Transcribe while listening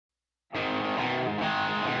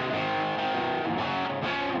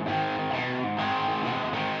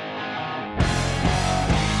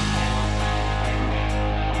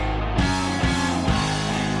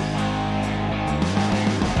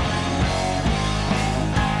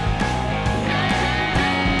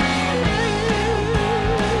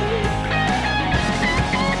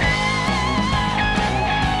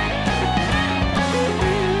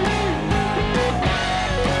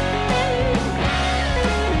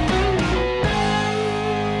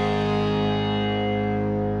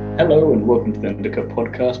Hello and welcome to the Undercut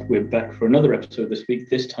Podcast. We're back for another episode this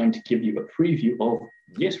week, this time to give you a preview of,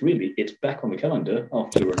 yes, really, it's back on the calendar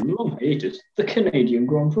after a long hiatus, the Canadian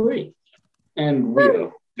Grand Prix. And we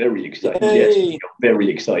are very excited. Yay. Yes, we are very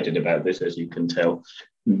excited about this, as you can tell.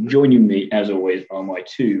 Joining me, as always, are my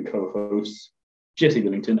two co-hosts, Jesse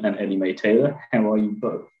Willington and Ellie Mae Taylor. How are you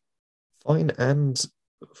both? Fine and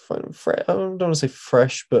I don't want to say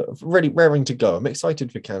fresh, but really raring to go. I'm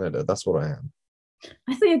excited for Canada. That's what I am.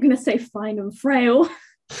 I thought you were going to say fine and frail.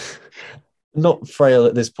 Not frail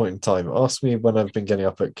at this point in time. Ask me when I've been getting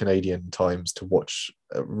up at Canadian times to watch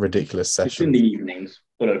ridiculous It's in sessions. the evenings,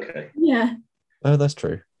 but okay. Yeah. Oh, that's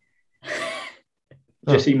true.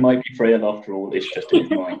 Jesse might be frail after all, it's just in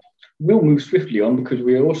his mind. We'll move swiftly on because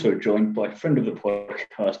we are also joined by friend of the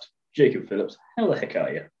podcast, Jacob Phillips. How the heck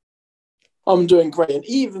are you? I'm doing great, and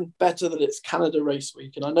even better that it's Canada Race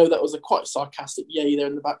Week. And I know that was a quite sarcastic yay there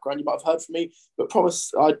in the background. You might have heard from me, but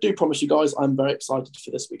I do promise you guys I'm very excited for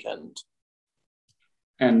this weekend.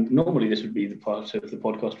 And normally this would be the part of the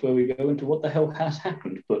podcast where we go into what the hell has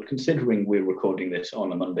happened. But considering we're recording this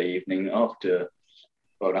on a Monday evening after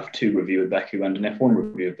an F2 review of Baku and an F1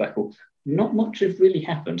 review of Baku, not much has really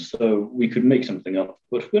happened. So we could make something up,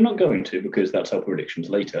 but we're not going to because that's our predictions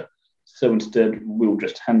later. So instead, we'll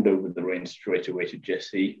just hand over the reins straight away to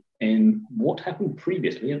Jesse in what happened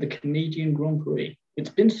previously at the Canadian Grand Prix. It's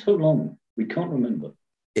been so long, we can't remember.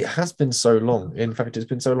 It has been so long. In fact, it's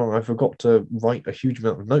been so long, I forgot to write a huge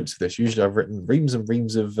amount of notes for this. Usually I've written reams and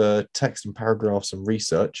reams of text and paragraphs and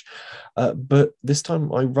research. But this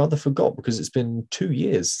time I rather forgot because it's been 2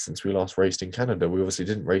 years since we last raced in Canada. We obviously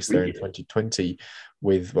didn't race there in 2020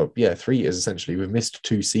 with, 3 years essentially. We've missed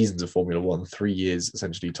 2 seasons of Formula One, 3 years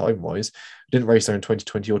essentially time-wise. Didn't race there in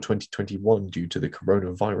 2020 or 2021 due to the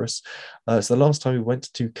coronavirus. So the last time we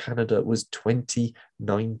went to Canada was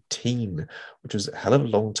 2019, which was a hell of a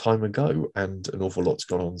long time ago, and an awful lot's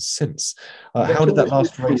gone on since. How did that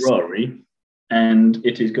last race? Ferrari, and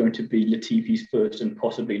it is going to be Latifi's first and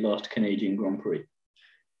possibly last Canadian Grand Prix.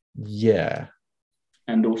 Yeah.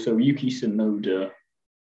 And also Yuki Tsunoda,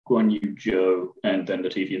 Guan Yu Zhou, and then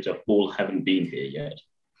Latifi himself all haven't been here yet.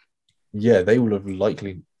 Yeah, they will have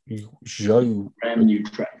likely... Zhou... Brand new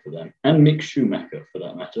track for them. And Mick Schumacher, for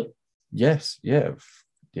that matter. Yes, yeah.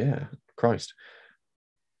 Christ.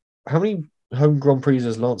 How many home Grand Prix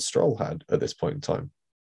has Lance Stroll had at this point in time?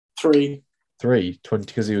 3. 3, 20,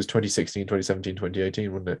 because he was 2016, 2017,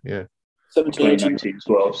 2018, wasn't it? Yeah. 17, 2019 as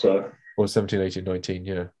well, so... Or 17, 18, 19,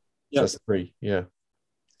 yeah. Yeah. So that's 3, yeah.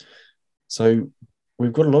 So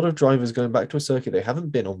we've got a lot of drivers going back to a circuit they haven't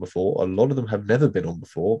been on before. A lot of them have never been on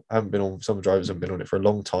before. Some drivers haven't been on it for a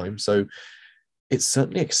long time. So it's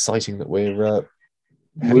certainly exciting that we're...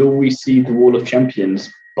 Will we see the Wall of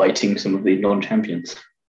Champions biting some of the non-champions?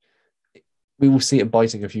 We will see it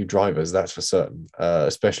biting a few drivers, that's for certain,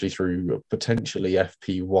 especially through potentially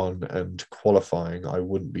FP1 and qualifying. I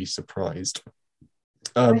wouldn't be surprised.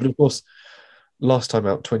 But of course, last time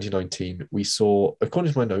out, 2019, we saw,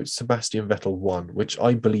 according to my notes, Sebastian Vettel won, which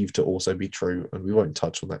I believe to also be true, and we won't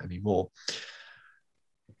touch on that anymore.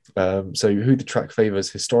 So who the track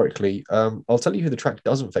favours historically? I'll tell you who the track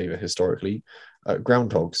doesn't favour historically.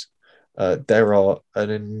 Groundhogs. There are an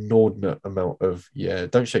inordinate amount of... Yeah,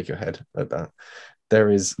 don't shake your head at that. There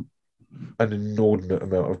is an inordinate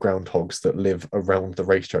amount of groundhogs that live around the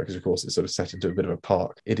racetrack, because of course it's sort of set into a bit of a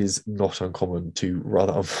park. It is not uncommon to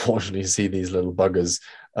rather unfortunately see these little buggers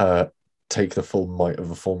take the full might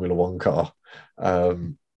of a Formula One car.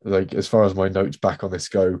 Like, as far as my notes back on this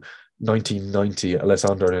go, 1990,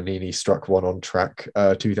 Alessandro Nannini struck one on track.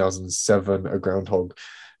 2007, a groundhog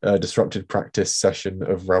disrupted practice session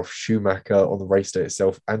of Ralf Schumacher on the race day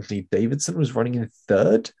itself. Anthony Davidson was running in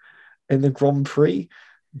third in the Grand Prix,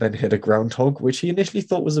 then hit a groundhog, which he initially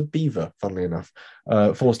thought was a beaver, funnily enough.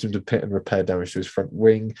 Forced him to pit and repair damage to his front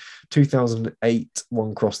wing. 2008,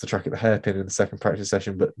 one crossed the track at the hairpin in the second practice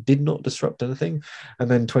session, but did not disrupt anything. And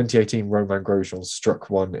then 2018, Romain Grosjean struck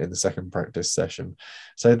one in the second practice session.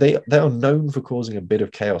 So they are known for causing a bit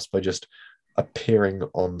of chaos by just appearing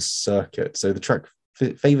on circuit. So the track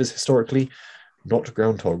favours historically, not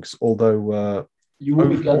groundhogs, although... you will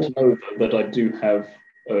be glad to know that I do have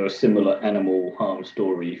a similar animal harm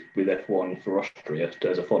story with F1 for Austria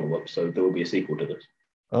as a follow-up, so there will be a sequel to this.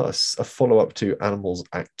 A follow-up to animals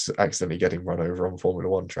accidentally getting run over on Formula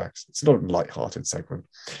One tracks. It's not a light-hearted segment.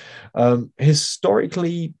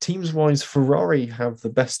 Historically, teams-wise, Ferrari have the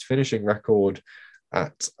best finishing record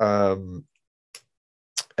at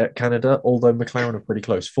Canada, although McLaren are pretty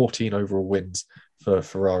close. 14 overall wins for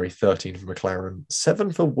Ferrari, 13 for McLaren,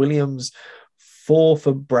 7 for Williams, 4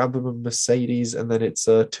 for Brabham and Mercedes, and then it's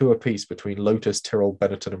 2 apiece between Lotus, Tyrrell,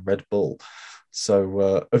 Benetton, and Red Bull.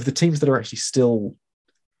 So of the teams that are actually still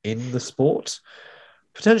in the sport,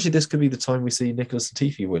 potentially this could be the time we see Nicholas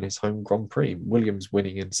Latifi win his home Grand Prix. Williams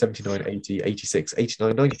winning in 79, 80, 86,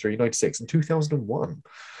 89, 93, 96, and 2001.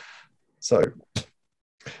 So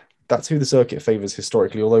that's who the circuit favours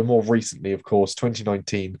historically, although more recently, of course,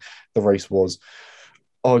 2019, the race was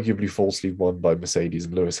arguably falsely won by Mercedes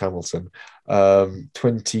and Lewis Hamilton.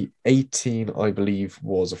 2018, I believe,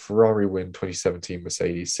 was a Ferrari win. 2017,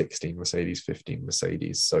 Mercedes. 16, Mercedes. 15,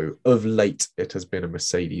 Mercedes. So of late, it has been a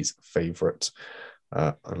Mercedes favourite,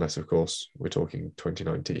 unless, of course, we're talking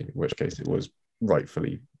 2019, in which case it was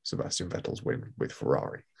rightfully Sebastian Vettel's win with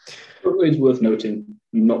Ferrari. It's worth noting,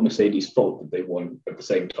 not Mercedes' fault that they won at the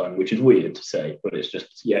same time, which is weird to say, but it's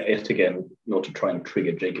just, it again, not to try and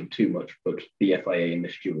trigger Jacob too much, but the FIA and the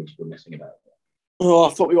stewards were messing about. Oh, I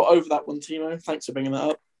thought we got over that one, Timo. Thanks for bringing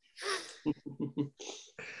that up.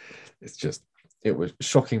 It was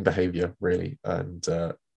shocking behaviour, really, and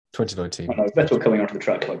 2019. I know, Vettel coming onto the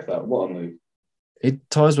track like that, what a move.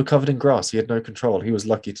 Tyres were covered in grass. He had no control. He was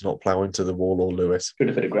lucky to not plough into the wall or Lewis. Could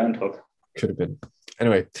have been a groundhog. Could have been.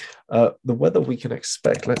 Anyway, the weather we can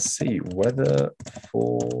expect. Let's see. Weather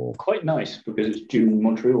for... Quite nice, because it's June in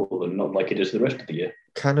Montreal and not like it is the rest of the year.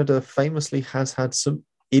 Canada famously has had some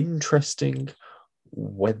interesting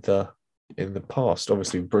weather in the past.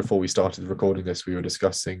 Obviously, before we started recording this, we were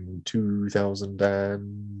discussing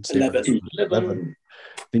 2011.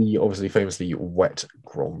 The obviously famously wet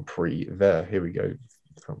Grand Prix there. Here we go.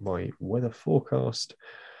 My weather forecast.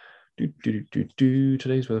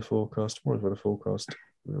 Today's weather forecast. Tomorrow's weather forecast.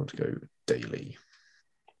 We want to go daily.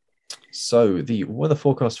 So the weather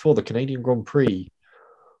forecast for the Canadian Grand Prix.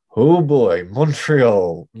 Oh boy,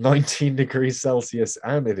 Montreal, 19 degrees Celsius,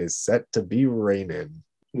 and it is set to be raining.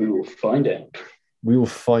 We will find out. We will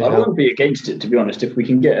find out. I won't be against it, to be honest, if we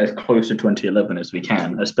can get as close to 2011 as we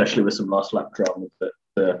can, especially with some last lap drama that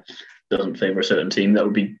doesn't favour a certain team. That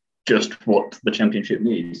would be just what the championship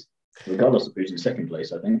needs, regardless of who's in second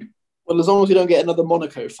place, I think. Well, as long as we don't get another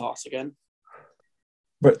Monaco farce again.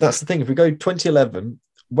 But that's the thing. If we go 2011,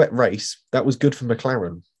 wet race, that was good for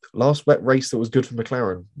McLaren. Last wet race that was good for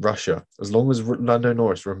McLaren, Russia. As long as Lando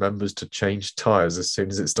Norris remembers to change tyres as soon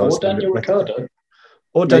as it starts. Or Daniel Ricciardo.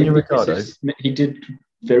 Or Daniel Ricciardo. He did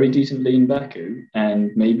very decently in Baku,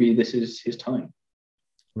 and maybe this is his time.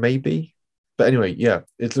 Maybe. But anyway, yeah,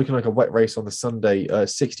 it's looking like a wet race on the Sunday.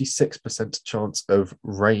 66% chance of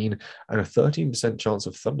rain and a 13% chance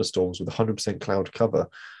of thunderstorms with 100% cloud cover.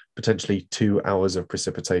 Potentially 2 hours of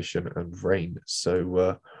precipitation and rain.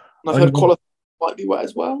 So I've heard quality might be wet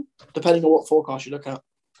as well, depending on what forecast you look at.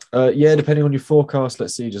 Depending on your forecast.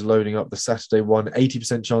 Let's see, just loading up the Saturday one,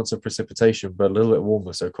 80% chance of precipitation, but a little bit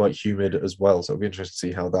warmer, so quite humid as well. So it'll be interesting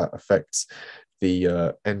to see how that affects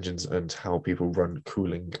the engines and how people run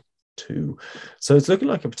cooling too. So it's looking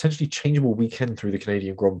like a potentially changeable weekend through the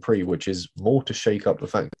Canadian Grand Prix, which is more to shake up the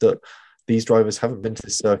fact that these drivers haven't been to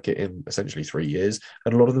the circuit in essentially 3 years,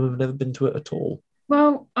 and a lot of them have never been to it at all.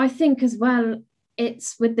 Well, I think as well,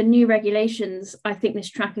 it's with the new regulations, I think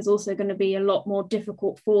this track is also going to be a lot more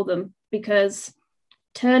difficult for them, because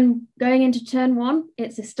going into turn one,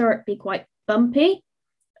 it's historically quite bumpy,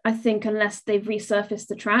 I think, unless they've resurfaced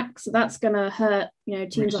the track. So that's going to hurt,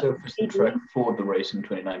 teams like the track for the race in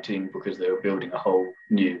 2019, because they were building a whole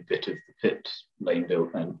new bit of the pit lane build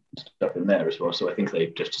and stuff in there as well. So I think they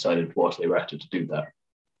just decided whilst they were at it to do that.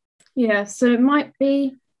 Yeah, so it might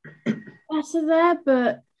be better there,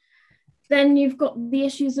 but then you've got the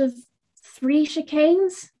issues of 3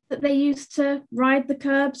 chicanes that they used to ride the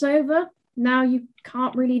curbs over. Now you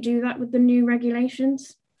can't really do that with the new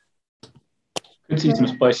regulations. Could see some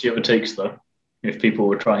spicy overtakes though. If people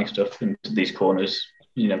were trying stuff into these corners,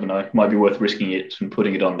 you never know. It might be worth risking it and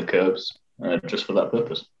putting it on the curbs just for that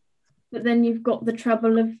purpose. But then you've got the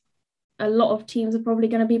trouble of a lot of teams are probably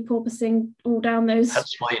going to be porpoising all down those.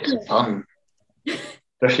 That's why it's fun,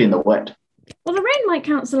 especially in the wet. Well, the rain might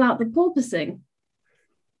cancel out the porpoising.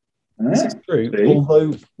 This is true,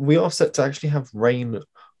 although we are set to actually have rain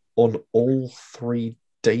on all 3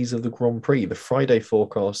 days of the Grand Prix. The Friday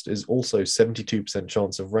forecast is also 72%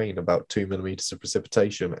 chance of rain, about 2 millimeters of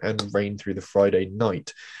precipitation, and rain through the Friday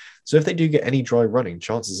night. So if they do get any dry running,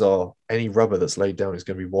 chances are any rubber that's laid down is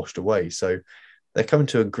going to be washed away. So they're coming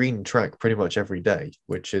to a green track pretty much every day,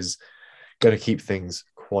 which is going to keep things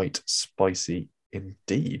quite spicy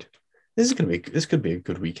indeed. This could be a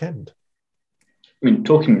good weekend. I mean,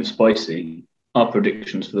 talking of spicy, our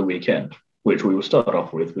predictions for the weekend, which we will start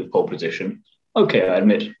off with pole position. Okay, I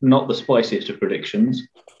admit, not the spiciest of predictions,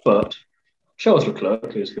 but Charles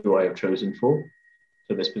Leclerc is who I have chosen for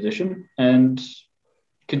this position. And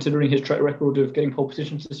considering his track record of getting pole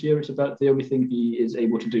positions this year, it's about the only thing he is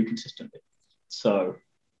able to do consistently. So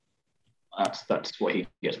that's why he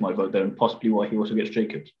gets my vote there, and possibly why he also gets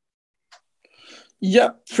Jacobs. Yeah,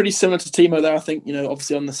 pretty similar to Timo there. I think,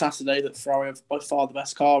 obviously on the Saturday that Ferrari have by far the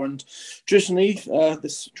best car, and traditionally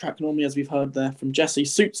this track normally, as we've heard there from Jesse,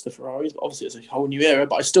 suits the Ferraris, but obviously it's a whole new era.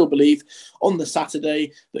 But I still believe on the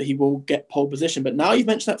Saturday that he will get pole position. But now you've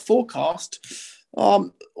mentioned that forecast,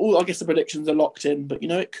 all I guess the predictions are locked in, but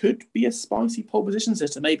it could be a spicy pole position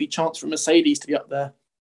system, maybe chance for Mercedes to be up there.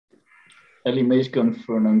 Ellie May's gone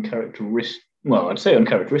for an uncharacteristic. Well, I'd say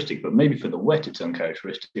uncharacteristic, but maybe for the wet it's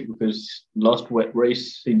uncharacteristic because last wet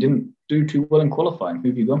race he didn't do too well in qualifying. Who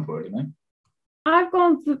have you gone for, Ellie May? I've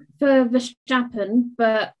gone for Verstappen,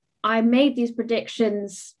 but I made these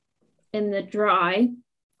predictions in the dry.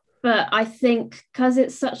 But I think because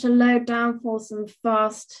it's such a low downforce and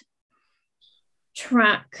fast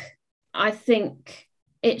track, I think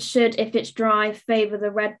it should, if it's dry, favour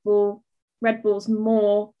the Red Bulls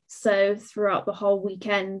more so throughout the whole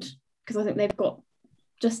weekend, because I think they've got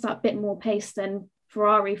just that bit more pace than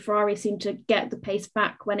Ferrari. Ferrari seem to get the pace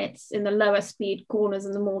back when it's in the lower speed corners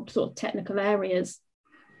and the more sort of technical areas.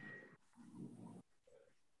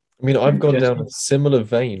 I mean, I've gone down a similar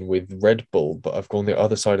vein with Red Bull, but I've gone the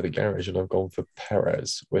other side of the garage and I've gone for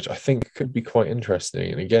Perez, which I think could be quite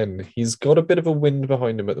interesting. And again, he's got a bit of a wind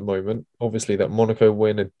behind him at the moment. Obviously, that Monaco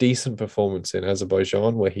win, a decent performance in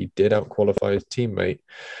Azerbaijan where he did outqualify his teammate.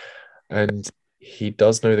 And he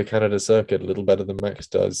does know the Canada circuit a little better than Max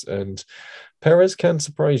does. And Perez can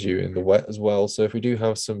surprise you in the wet as well. So if we do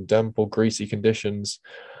have some damp or greasy conditions,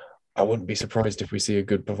 I wouldn't be surprised if we see a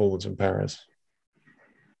good performance from Perez.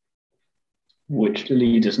 Which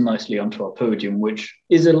leads us nicely onto our podium, which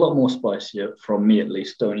is a lot more spicier from me at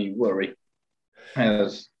least, don't you worry.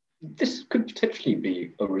 As this could potentially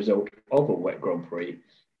be a result of a wet Grand Prix.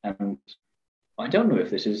 And I don't know if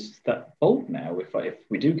this is that bold now. If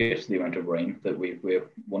we do get to the amount of rain that we're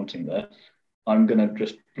wanting there, I'm going to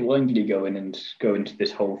just blindly go into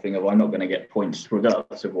this whole thing of I'm not going to get points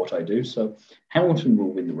regardless of what I do. So Hamilton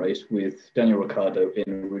will win the race with Daniel Ricciardo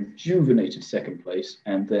in a rejuvenated second place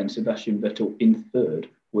and then Sebastian Vettel in third,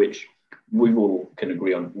 which we all can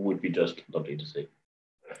agree on would be just lovely to see.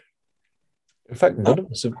 In fact, none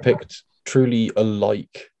of us have picked truly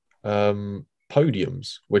alike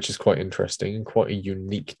podiums, which is quite interesting and quite a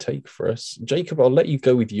unique take for us. Jacob, I'll let you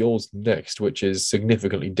go with yours next, which is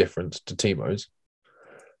significantly different to Timo's.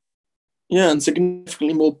 Yeah, and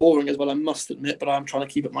significantly more boring as well, I must admit, but I'm trying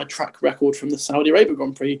to keep up my track record from the Saudi Arabia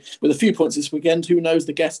Grand Prix with a few points this weekend. Who knows,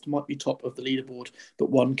 the guest might be top of the leaderboard, but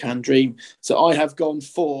one can dream. So I have gone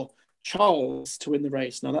for Charles to win the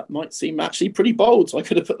race. Now, that might seem actually pretty bold, so I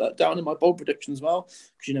could have put that down in my bold prediction as well,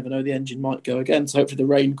 because you never know, the engine might go again, so hopefully the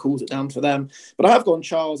rain cools it down for them. But I have gone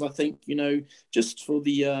Charles, I think, just for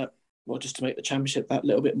the just to make the championship that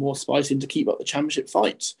little bit more spicy and to keep up the championship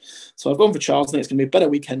fight. So I've gone for Charles. I think it's going to be a better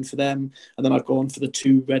weekend for them. And then I've gone for the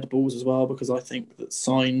two Red Bulls as well, because I think that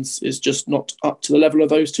Sainz is just not up to the level of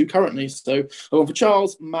those two currently. So I've gone for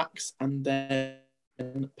Charles, Max, and then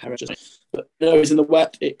Perez. But he's in the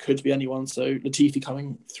wet, it could be anyone. So Latifi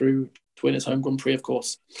coming through to win his home Grand Prix, of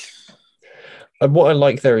course. And what I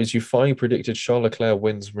like there is you finally predicted Charles Leclerc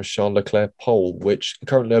wins from a Charles Leclerc pole, which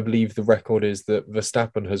currently I believe the record is that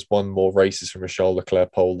Verstappen has won more races from a Charles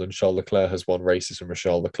Leclerc pole than Charles Leclerc has won races from a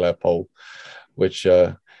Charles Leclerc pole, which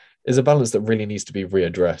is a balance that really needs to be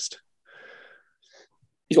readdressed.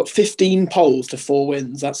 He's got 15 poles to 4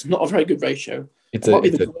 wins. That's not a very good ratio. It might be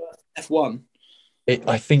the worst F1.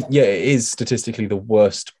 I think, it is statistically the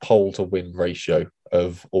worst pole to win ratio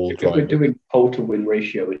of all drivers. If we're doing pole to win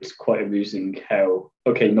ratio, it's quite amusing how,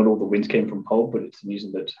 not all the wins came from pole, but it's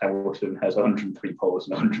amusing that Hamilton has 103 poles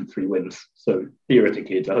and 103 wins. So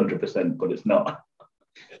theoretically, it's 100%, but it's not.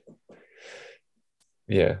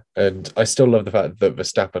 Yeah, and I still love the fact that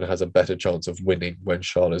Verstappen has a better chance of winning when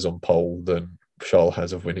Charles is on pole than Charles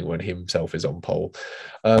has of winning when himself is on pole.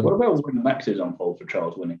 What about when Max is on pole for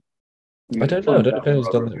Charles winning? I don't know. I don't know if anyone's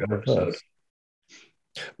done that in reverse.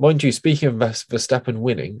 Mind you, speaking of Verstappen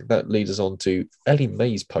winning, that leads us on to Ellie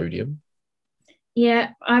May's podium.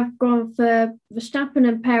 Yeah, I've gone for Verstappen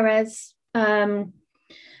and Perez for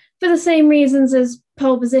the same reasons as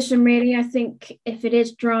pole position, really. I think if it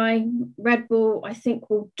is dry, Red Bull, I think,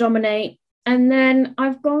 will dominate. And then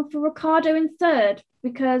I've gone for Ricciardo in third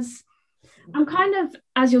because I'm kind of,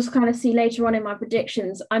 as you'll kind of see later on in my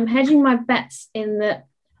predictions, I'm hedging my bets in that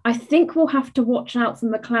I think we'll have to watch out for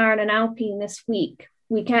McLaren and Alpine this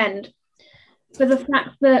weekend, for the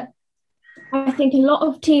fact that I think a lot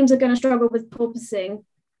of teams are going to struggle with porpoising.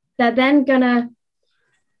 They're then going to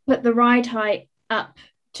put the ride height up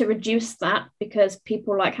to reduce that because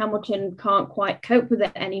people like Hamilton can't quite cope with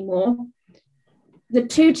it anymore. The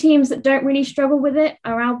two teams that don't really struggle with it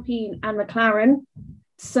are Alpine and McLaren,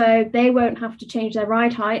 so they won't have to change their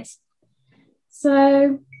ride heights.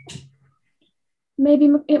 So maybe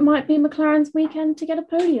it might be McLaren's weekend to get a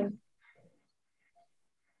podium.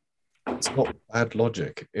 It's not bad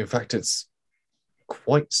logic. In fact, it's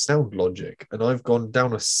quite sound logic. And I've gone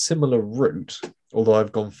down a similar route, although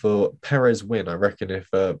I've gone for Perez win. I reckon if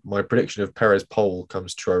my prediction of Perez pole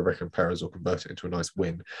comes true, I reckon Perez will convert it into a nice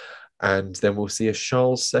win. And then we'll see a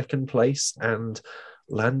Charles second place and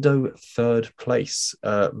Lando third place,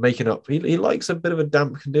 making up. He likes a bit of a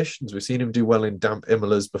damp conditions. We've seen him do well in damp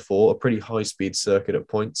Imolas before, a pretty high-speed circuit at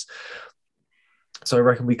points. So I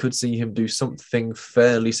reckon we could see him do something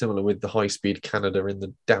fairly similar with the high-speed Canada in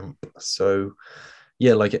the damp. So,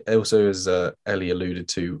 yeah, like it also as Ellie alluded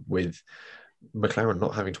to, with McLaren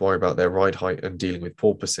not having to worry about their ride height and dealing with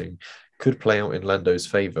porpoising, could play out in Lando's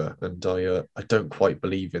favour. And I don't quite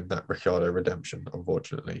believe in that Ricciardo redemption,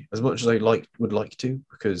 unfortunately, as much as I would like to,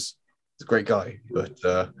 because he's a great guy. But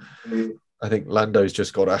I think Lando's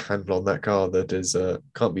just got a handle on that car that is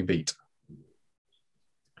can't be beat.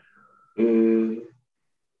 You're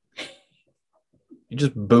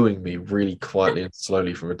just booing me really quietly and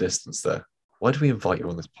slowly from a distance there. Why do we invite you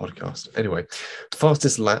on this podcast? Anyway,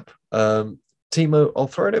 fastest lap. Timo, I'll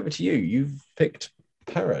throw it over to you. You've picked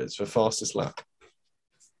Perez for fastest lap.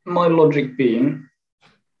 My logic being,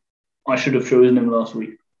 I should have chosen him last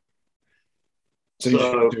week. So you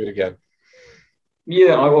should do it again.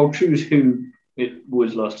 Yeah, I'll choose who it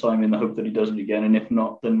was last time in the hope that he does it again. And if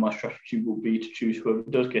not, then my strategy will be to choose whoever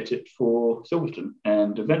does get it for Silverstone.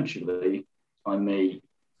 And eventually, I may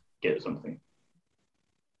get something.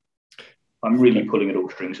 I'm really pulling at all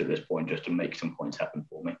strings at this point just to make some points happen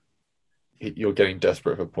for me. You're getting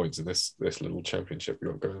desperate for points in this little championship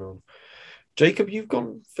you've got going on. Jacob, you've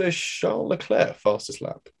gone for Charles Leclerc, fastest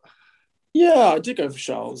lap. Yeah, I did go for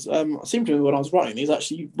Charles. I seem to remember when I was writing these,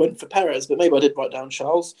 actually went for Perez, but maybe I did write down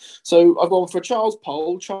Charles. So I've gone for Charles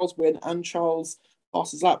pole, Charles win, and Charles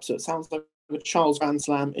fastest lap. So it sounds like a Charles Grand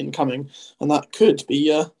Slam incoming, and that could be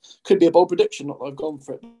a bold prediction. Not that I've gone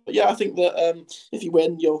for it, but yeah, I think that if you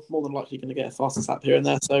win, you're more than likely going to get a fastest lap here and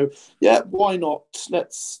there. So yeah, why not?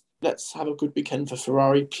 Let's have a good weekend for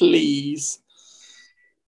Ferrari, please.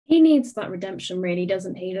 He needs that redemption, really,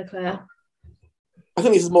 doesn't he, Leclerc? I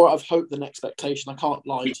think this is more out of hope than expectation. I can't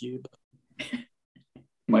lie to you. But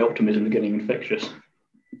my optimism is getting infectious.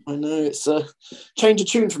 I know, it's a change of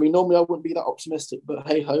tune for me. Normally I wouldn't be that optimistic, but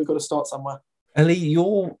hey-ho, got to start somewhere. Ellie,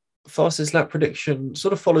 your fastest lap prediction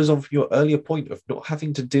sort of follows on from your earlier point of not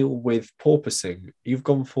having to deal with porpoising. You've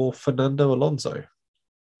gone for Fernando Alonso.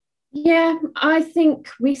 Yeah, I think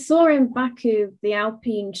we saw in Baku, the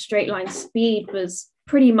Alpine straight line speed was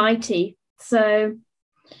pretty mighty. So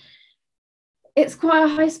it's quite a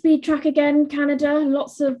high-speed track again, Canada,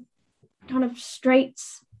 lots of kind of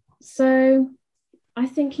straights. So I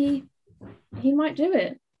think he might do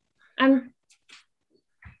it. And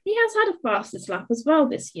he has had a fastest lap as well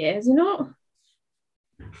this year, has he not?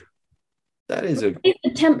 That is He's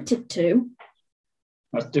attempted to.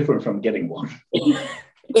 That's different from getting one.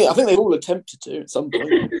 Yeah, I think they've all attempted to at some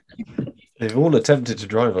point. They've all attempted to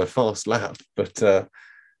drive a fast lap, but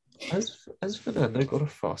has Fernando got a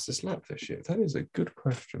fastest lap this year? That is a good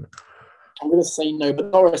question. I'm going to say no,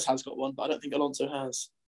 but Norris has got one, but I don't think Alonso has.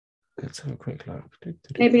 Let's have a quick look.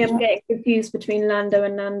 Maybe I'm getting confused between Lando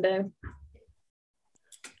and Nando.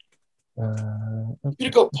 You'd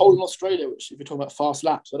have got pole in Australia, which if you're talking about fast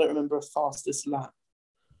laps, I don't remember a fastest lap.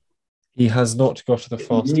 He has not got the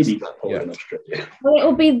fastest lap yet. In Australia. Well,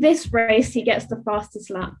 it'll be this race he gets the fastest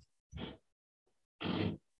lap.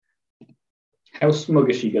 How smug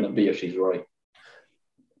is she going to be if she's right?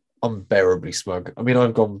 Unbearably smug. I mean,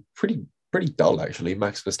 I've gone pretty dull, actually.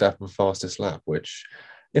 Max Verstappen fastest lap, which,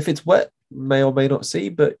 if it's wet, may or may not see.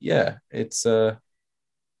 But yeah, it's not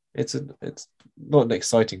an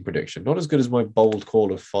exciting prediction. Not as good as my bold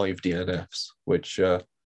call of 5 DNFs, which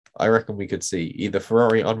I reckon we could see. Either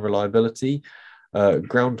Ferrari unreliability,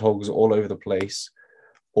 groundhogs all over the place,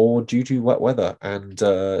 or due to wet weather and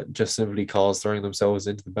just simply cars throwing themselves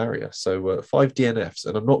into the barrier. So 5 DNFs,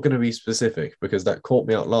 and I'm not going to be specific because that caught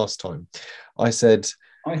me out last time. I said...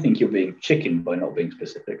 I think you're being chicken by not being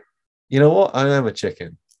specific. You know what? I am a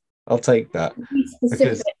chicken. I'll take that. Be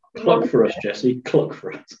specific. Cluck for us, Jesse. Cluck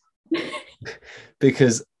for us.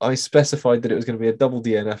 because I specified that it was going to be a double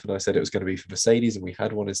DNF and I said it was going to be for Mercedes and we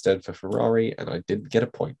had one instead for Ferrari and I didn't get a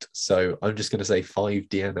point. So I'm just going to say 5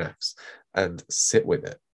 DNFs and sit with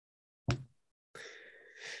it.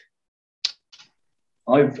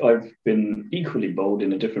 I've been equally bold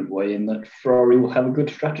in a different way in that Ferrari will have a good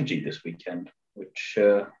strategy this weekend, which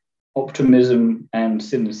optimism and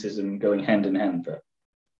cynicism going hand in hand there.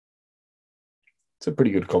 It's a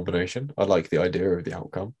pretty good combination. I like the idea of the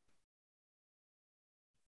outcome.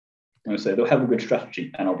 I'm going to say they'll have a good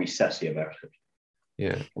strategy and I'll be sassy about it.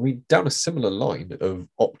 Yeah, I mean, down a similar line of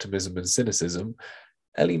optimism and cynicism,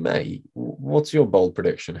 Ellie May, what's your bold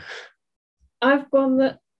prediction? I've gone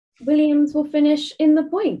that Williams will finish in the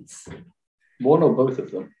points. One or both of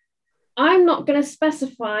them? I'm not going to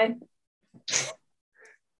specify.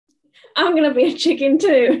 I'm going to be a chicken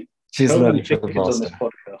too. She's learning from the chickens on this master.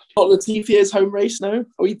 podcast. Not Latifi's home race now. Are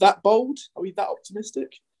we that bold? Are we that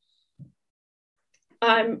optimistic?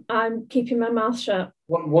 I'm keeping my mouth shut.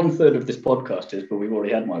 One third of this podcast is, but we've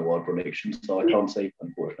already had my wild prediction, so I can't say,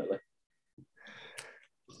 unfortunately.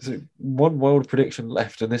 So one wild prediction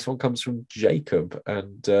left, and this one comes from Jacob.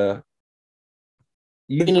 And There's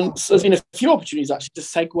been a few opportunities actually to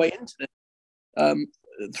segue into it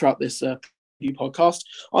throughout this new podcast.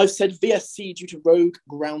 I've said VSC due to rogue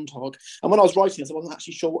groundhog, and when I was writing this, I wasn't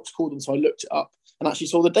actually sure what to call them, so I looked it up and actually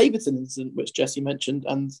saw the Davidson incident, which Jesse mentioned,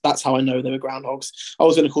 and that's how I know they were groundhogs. I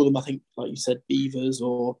was going to call them, I think, like you said, beavers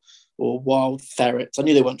or wild ferrets. I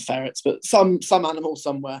knew they weren't ferrets, but some animal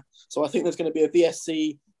somewhere. So I think there's going to be a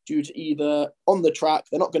VSC due to either on the track,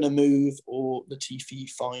 they're not going to move, or Latifi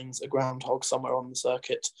finds a groundhog somewhere on the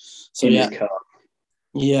circuit. So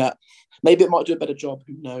yeah, maybe it might do a better job.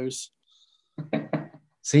 Who knows?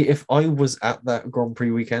 see, if I was at that Grand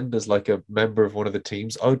Prix weekend as like a member of one of the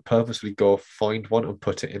teams, I would purposely go find one and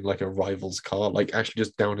put it in like a rival's car, like actually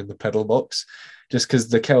just down in the pedal box, just because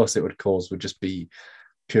the chaos it would cause would just be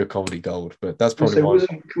pure comedy gold. But that's probably why.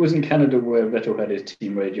 Wasn't Canada where Vettel had his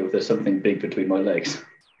team radio, there's something big between my legs?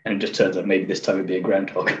 And it just turns out maybe this time it'd be a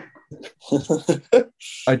groundhog.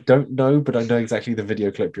 I don't know, but I know exactly the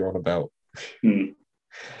video clip you're on about.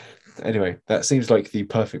 Anyway, that seems like the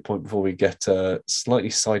perfect point before we get slightly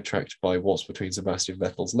sidetracked by what's between Sebastian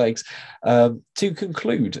Vettel's legs. To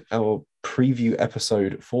conclude our preview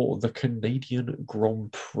episode for the Canadian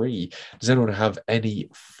Grand Prix, does anyone have any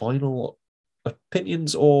final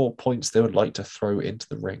opinions or points they would like to throw into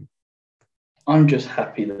the ring? I'm just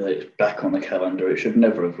happy that it's back on the calendar. It should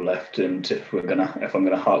never have left. And if I'm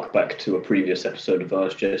gonna hark back to a previous episode of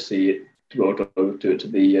Ask Jesse, we'll go to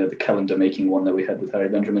the calendar making one that we had with Harry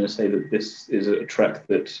Benjamin, and say that this is a track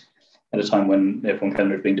that, at a time when F1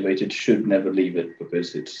 calendar is being debated, should never leave it,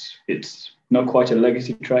 because it's not quite a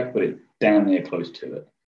legacy track, but it's damn near close to it.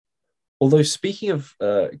 Although, speaking of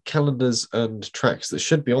calendars and tracks that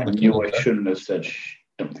should be on the calendar, I shouldn't have said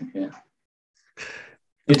something here.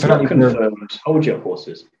 It's not confirmed. Hold your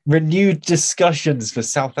horses. Renewed discussions for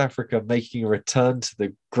South Africa making a return to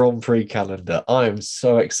the Grand Prix calendar. I am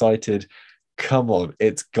so excited. Come on,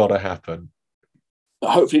 it's got to happen.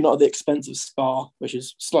 But hopefully not at the expense of Spa, which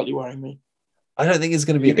is slightly worrying me. I don't think it's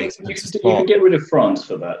going to be You can get rid of France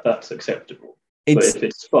for that. That's acceptable. But if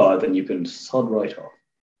it's Spa, then you can sod right off.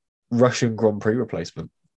 Russian Grand Prix replacement.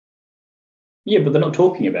 Yeah, but they're not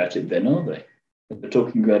talking about it then, are they? They're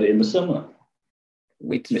talking about it in the summer.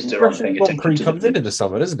 Russian Grand Prix comes in the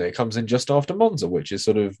summer, doesn't it? It comes in just after Monza, which is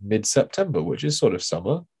sort of mid-September, which is sort of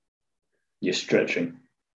summer. You're stretching.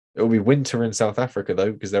 It'll be winter in South Africa,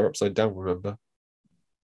 though, because they're upside down, remember?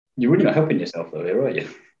 You're really not helping yourself, though, here, are you?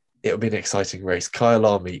 It'll be an exciting race. Kyle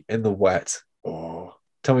Army in the wet. Oh,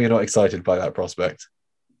 tell me you're not excited by that prospect.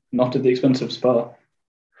 Not at the expense of Spa.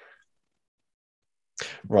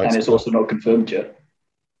 Right. And it's also not confirmed yet.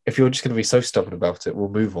 If you're just going to be so stubborn about it, we'll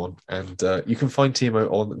move on. And you can find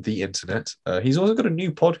Timo on the internet. He's also got a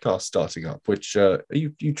new podcast starting up, which are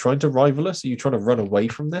you trying to rival us? Are you trying to run away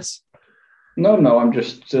from this? No, I'm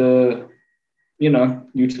just, utilizing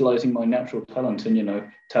my natural talent,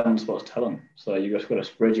 and, talent spots talent. So you just got to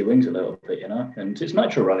spread your wings a little bit, And it's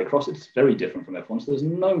Nitro Rallycross. It's very different from F1, so there's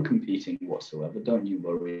no competing whatsoever. Don't you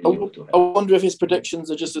worry. I wonder if his predictions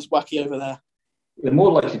are just as wacky over there. They're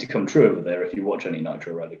more likely to come true over there if you watch any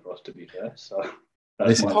Nitro Rallycross, to be fair. So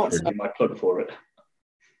that's my plug for it.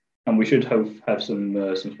 And we should have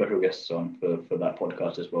some special guests on for that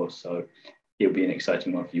podcast as well. So it'll be an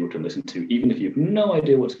exciting one for you to listen to, even if you have no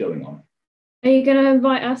idea what's going on. Are you going to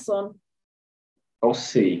invite us on? I'll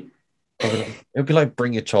see. It'll be like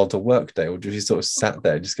Bring Your Child to Work Day, or just you sort of sat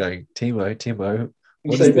there just going, Timo.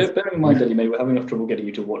 So bearing in mind, Ellie May, we're having enough trouble getting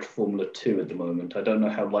you to watch Formula 2 at the moment. I don't know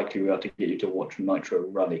how likely we are to get you to watch Nitro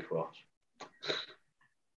Rallycross.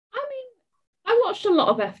 I mean, I watched a lot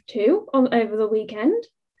of F2 over the weekend.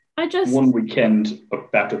 One weekend,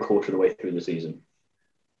 about a quarter of the way through the season.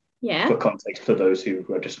 Yeah. For context, for those who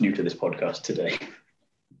are just new to this podcast today.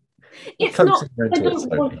 It's not, I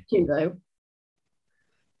don't want to, though.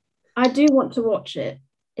 I do want to watch it.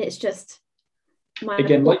 It's just...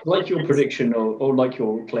 Again, like your prediction or like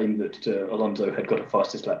your claim that Alonso had got a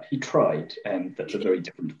fastest lap, he tried, and that's a very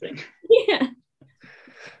different thing. Yeah.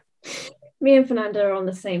 Me and Fernando are on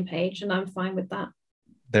the same page, and I'm fine with that.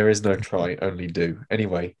 There is no try, only do.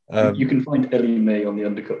 Anyway. You can find Ellie May on the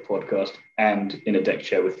Undercut podcast and in a deck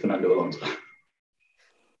chair with Fernando Alonso.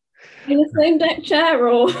 In the same deck chair,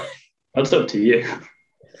 or...? That's up to you.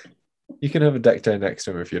 You can have a deck chair next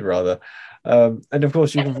to him if you'd rather. And of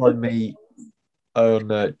course, you can find me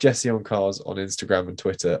on Jesse on Cars on Instagram and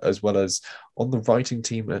Twitter, as well as on the writing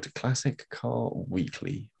team at Classic Car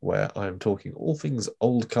Weekly, where I'm talking all things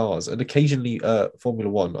old cars and occasionally Formula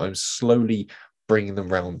One. I'm slowly bringing them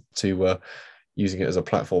round to using it as a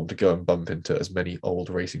platform to go and bump into as many old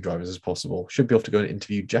racing drivers as possible. Should be able to go and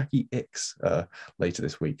interview Jackie Ix later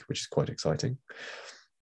this week, which is quite exciting.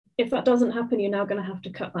 If that doesn't happen, you're now going to have to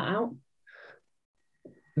cut that out.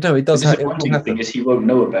 No, it does. The disappointing thing is he won't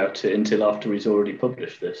know about it until after he's already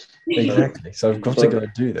published this. Exactly. So I've got to go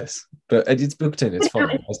and do this. But it's booked in. It's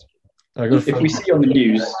fine. If we see on the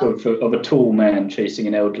news of a tall man chasing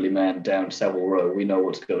an elderly man down Savile Row, we know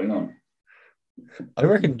what's going on. I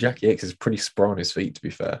reckon Jackie X is pretty spry on his feet, to be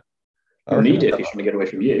fair. I need it if he's trying to get away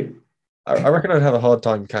from you. I reckon I'd have a hard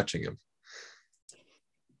time catching him.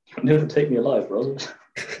 You'll never take me alive, brother.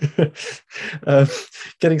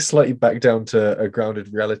 Getting slightly back down to a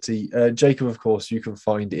grounded reality, Jacob, of course, you can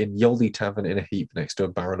find in Yoldi Tavern in a heap next to a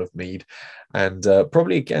barrel of mead, and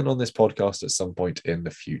probably again on this podcast at some point in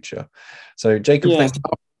the future. So, Jacob,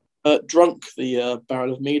 yeah, drunk the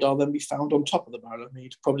barrel of mead, I'll then be found on top of the barrel of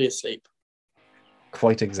mead, probably asleep.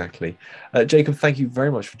 Quite exactly. Jacob, thank you very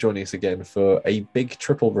much for joining us again for a big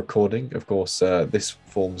triple recording. Of course, this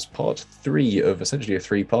forms part 3 of essentially a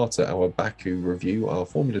 3-parter, our Baku review, our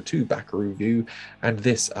Formula 2 Baku review, and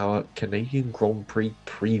this, our Canadian Grand Prix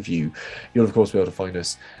preview. You'll, of course, be able to find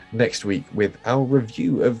us next week with our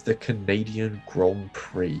review of the Canadian Grand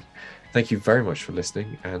Prix. Thank you very much for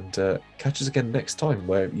listening, and catch us again next time,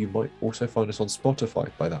 where you might also find us on Spotify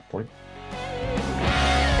by that point.